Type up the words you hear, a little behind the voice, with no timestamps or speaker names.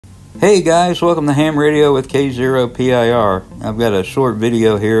Hey guys, welcome to Ham Radio with K0PIR. I've got a short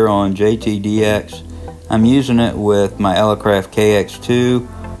video here on JTDX. I'm using it with my Elecraft KX2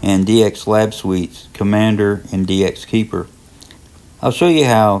 and DX Lab Suites, Commander and DX Keeper. I'll show you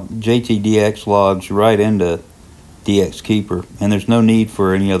how JTDX logs right into DX Keeper, and there's no need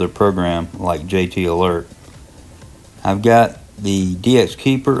for any other program like JT Alert. I've got the DX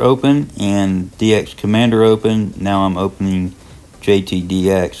Keeper open and DX Commander open. Now I'm opening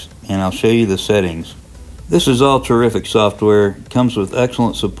JTDX, and I'll show you the settings. This is all terrific software. It comes with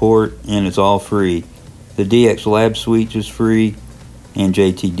excellent support, and it's all free. The DX Lab Suite is free, and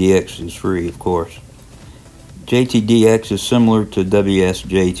JTDX is free, of course. JTDX is similar to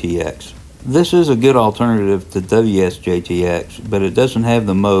WS-JTX. This is a good alternative to WS-JTX, but it doesn't have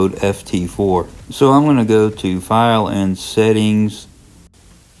the mode FT4. So I'm going to go to File and Settings,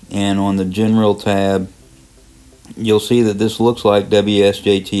 and on the General tab, you'll see that this looks like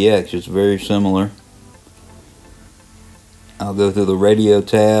WS-JTX. It's very similar. I'll go through the Radio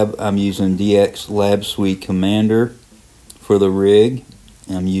tab. I'm using DX Lab Suite Commander for the rig.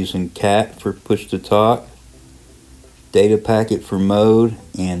 I'm using CAT for push to talk, Data Packet for mode,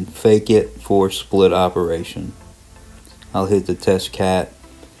 and Fake It for split operation. I'll hit the test CAT,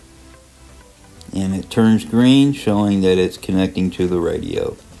 and it turns green, showing that it's connecting to the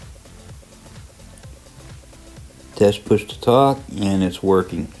radio. Test push to talk, and it's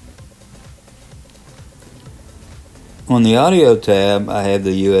working. On the audio tab, I have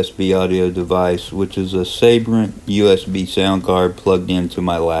the USB audio device, which is a Sabrent USB sound card plugged into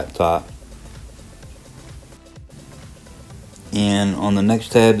my laptop. And on the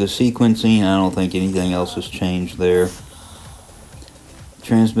next tab, the sequencing, I don't think anything else has changed there.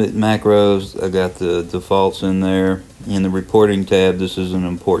 Transmit macros, I got the defaults in there. In the reporting tab, this is an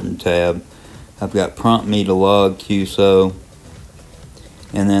important tab. I've got prompt me to log QSO,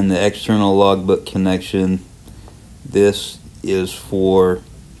 and then the external logbook connection. This is for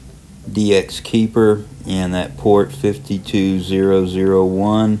DX Keeper and that port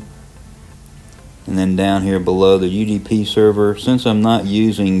 52001. And then down here below, the UDP server. Since I'm not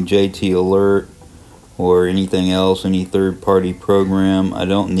using JT Alert or anything else, any third-party program, I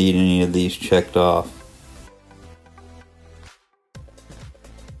don't need any of these checked off.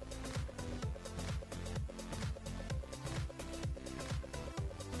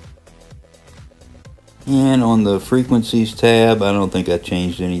 And on the frequencies tab, I don't think I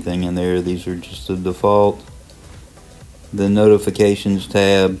changed anything in there. These are just the default. The notifications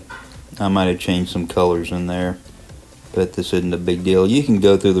tab, I might have changed some colors in there, but this isn't a big deal. You can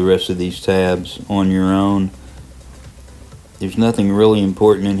go through the rest of these tabs on your own. There's nothing really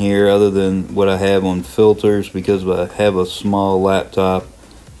important in here other than what I have on filters. Because I have a small laptop,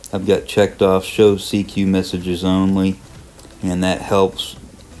 I've got checked off show CQ messages only, and that helps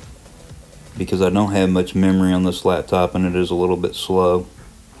because I don't have much memory on this laptop and it is a little bit slow.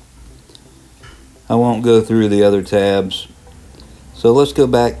 I won't go through the other tabs. So let's go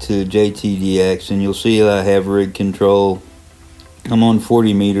back to JTDX, and you'll see that I have rig control. I'm on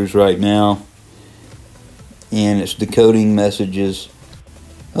 40 meters right now, and it's decoding messages.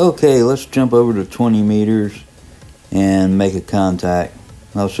 Okay, let's jump over to 20 meters and make a contact.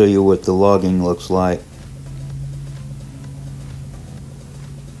 I'll show you what the logging looks like.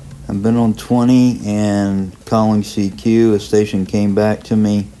 I've been on 20 and calling CQ. A station came back to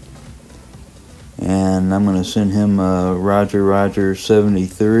me, and I'm going to send him a Roger Roger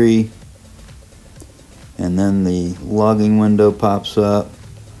 73, and then the logging window pops up.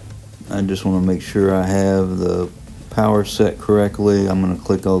 I just want to make sure I have the power set correctly. I'm going to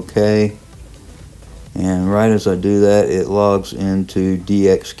click OK, and right as I do that, it logs into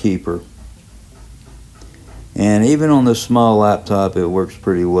DX Keeper. And even on this small laptop, it works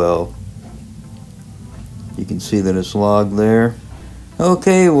pretty well. You can see that it's logged there.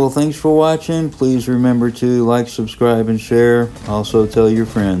 Okay, well, thanks for watching. Please remember to like, subscribe, and share. Also tell your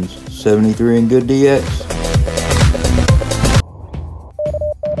friends. 73 and good DX.